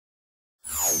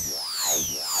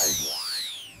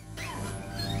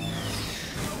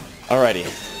Alrighty,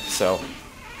 so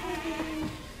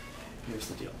here's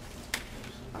the deal.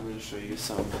 I'm going to show you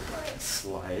some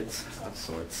slides of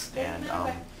sorts, and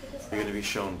you're going to be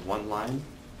shown one line,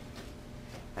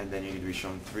 and then you're going to be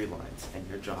shown 3 lines, and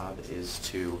your job is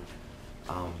to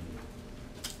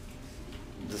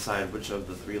decide which of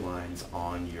the 3 lines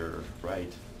on your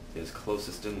right is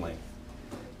closest in length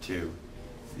to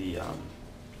the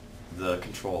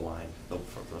control line.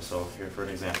 So here, for an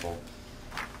example,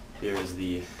 here is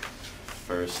the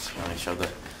first. Let me show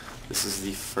this is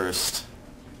the first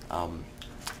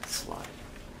slide.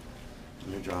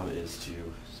 And your job is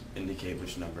to indicate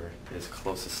which number is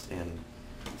closest in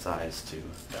size to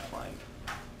that line.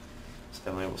 So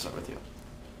Emily, we'll start with you.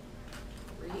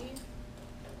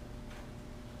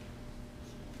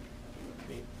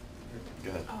 3. Go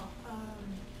ahead. Oh,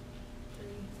 3.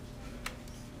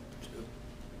 2.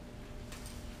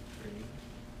 3.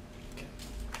 Okay.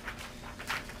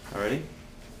 Alrighty.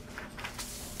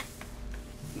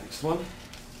 Next one.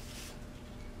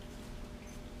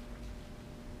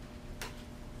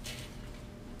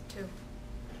 2.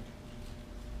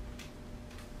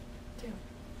 2.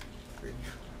 3.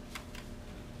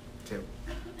 2.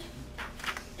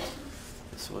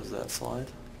 This was that slide.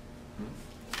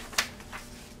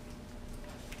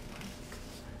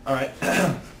 All right.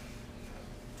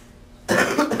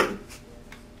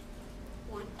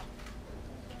 1.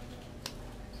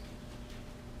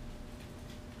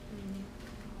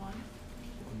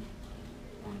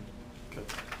 1. Good.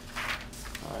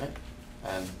 All right.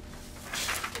 And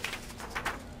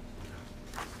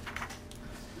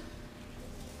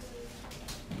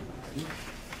ready?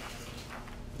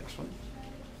 Next one.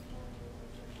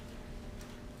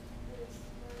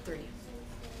 3.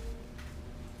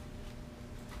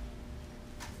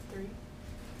 3.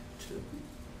 2.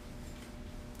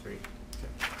 3. Okay.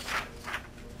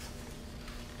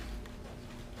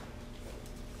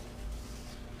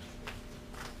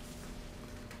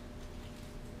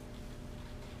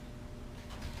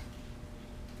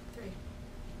 3.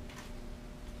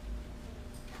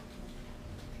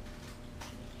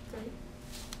 3.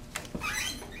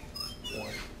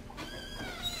 1.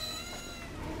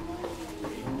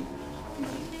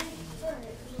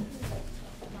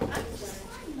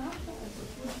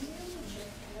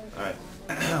 All right.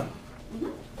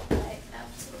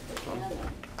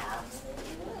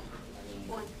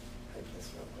 One.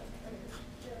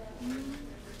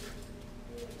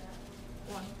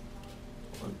 1.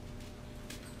 1.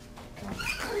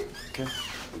 Okay.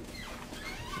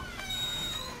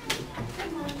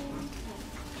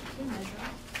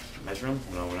 Measure them?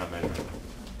 No, we're not measuring.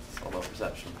 It's all about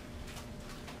perception.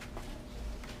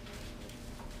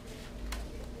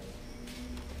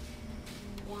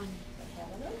 1.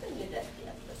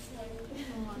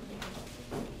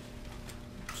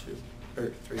 2. Or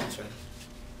 3, sorry.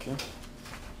 Okay.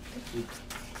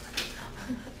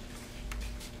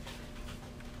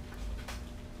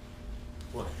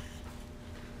 1.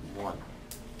 1.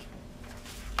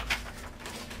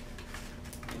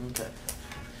 Okay.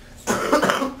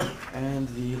 And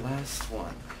the last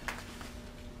one.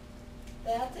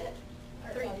 That's it?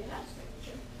 3.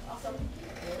 Awesome.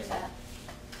 There's that.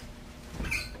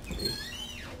 3.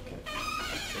 Okay.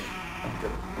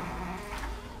 Good.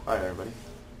 All right, everybody.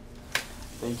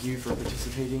 Thank you for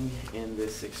participating in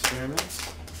this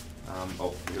experiment.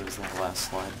 Oh, here's that last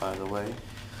slide, by the way.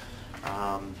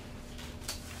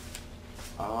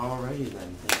 Alrighty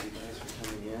then. Thank you guys for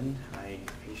coming in. I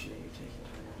appreciate you taking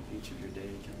time out of each of your day to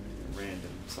come in at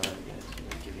random. Sorry guys,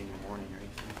 didn't give you any warning or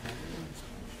anything like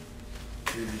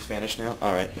that. You do Spanish now?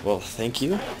 Alright, well thank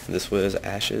you. This was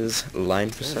Asch's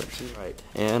line perception. Right.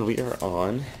 And we are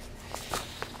on.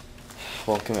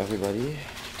 Welcome everybody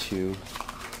to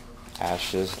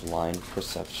Asch's line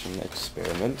perception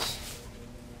experiment.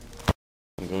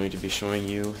 I'm going to be showing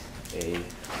you a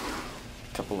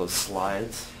couple of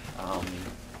slides,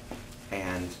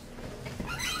 and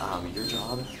your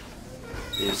job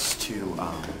is to,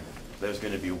 there's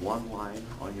going to be one line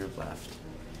on your left,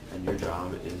 and your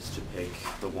job is to pick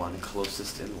the one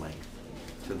closest in length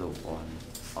to the one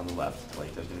on the left.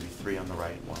 Like there's going to be 3 on the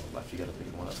right and 1 on the left. You got to pick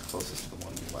the one that's closest to the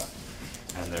one on the left.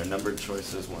 And there are numbered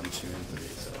choices, 1, 2, and 3.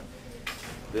 So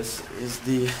this is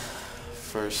the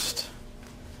first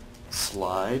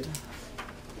slide.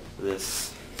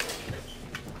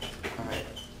 Alright.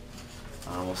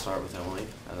 We'll start with Emily,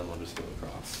 and then we'll just go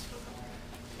across.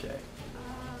 Okay.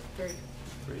 3.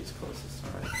 3 is closest,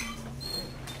 alright.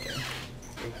 Okay.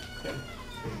 Okay.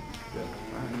 Good.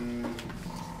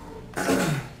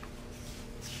 Alright.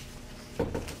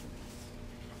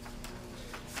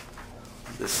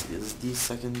 This is the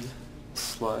second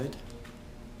slide.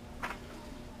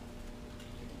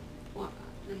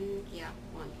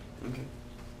 Okay.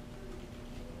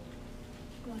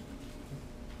 One.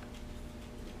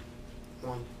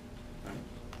 One.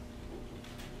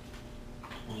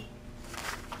 Alright.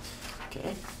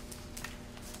 Okay.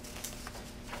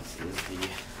 This is the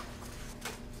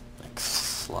next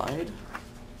slide.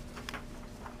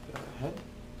 Go ahead.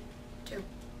 Two.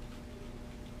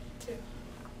 Two.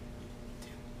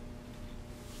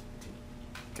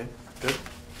 Okay, good.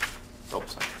 Oh,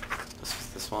 sorry.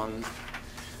 This one.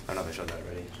 I don't know if I showed that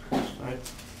already. Alright.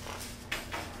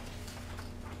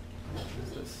 What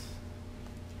is this?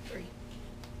 Three.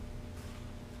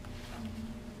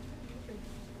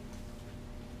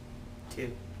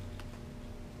 Two.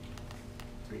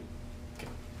 Three.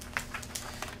 Okay.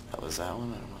 That was that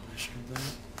one. I don't know if I showed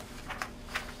that.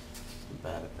 I'm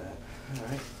bad at that.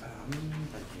 Alright.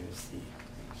 And here's the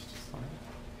next slide.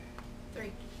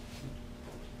 Three.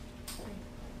 Three.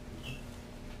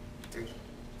 Three.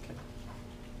 Okay.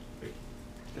 Three.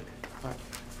 Good. Alright.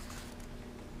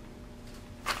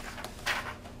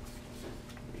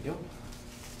 There we go.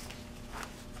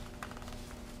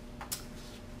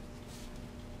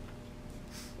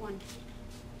 One.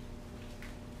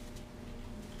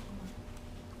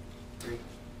 Three.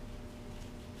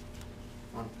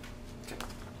 One. Okay.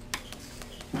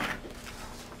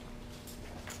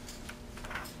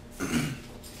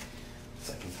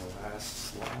 Second to last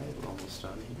slide. We're almost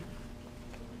done here.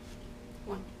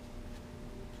 One.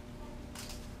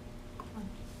 One.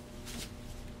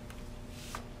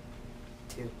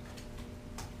 Two.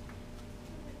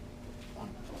 One.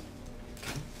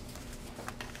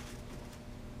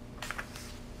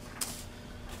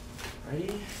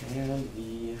 Ready? And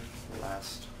the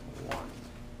last one.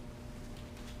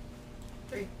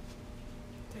 Three.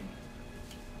 Three.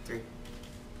 Three.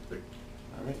 Three.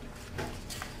 Alright.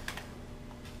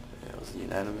 That was a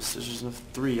unanimous decision of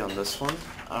 3 on this one.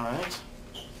 Alright.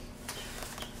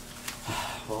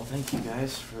 Well, thank you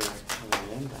guys for coming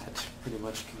in. That pretty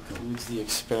much concludes the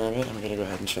experiment. I'm going to go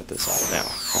ahead and shut this off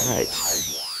now.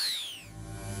 Alright.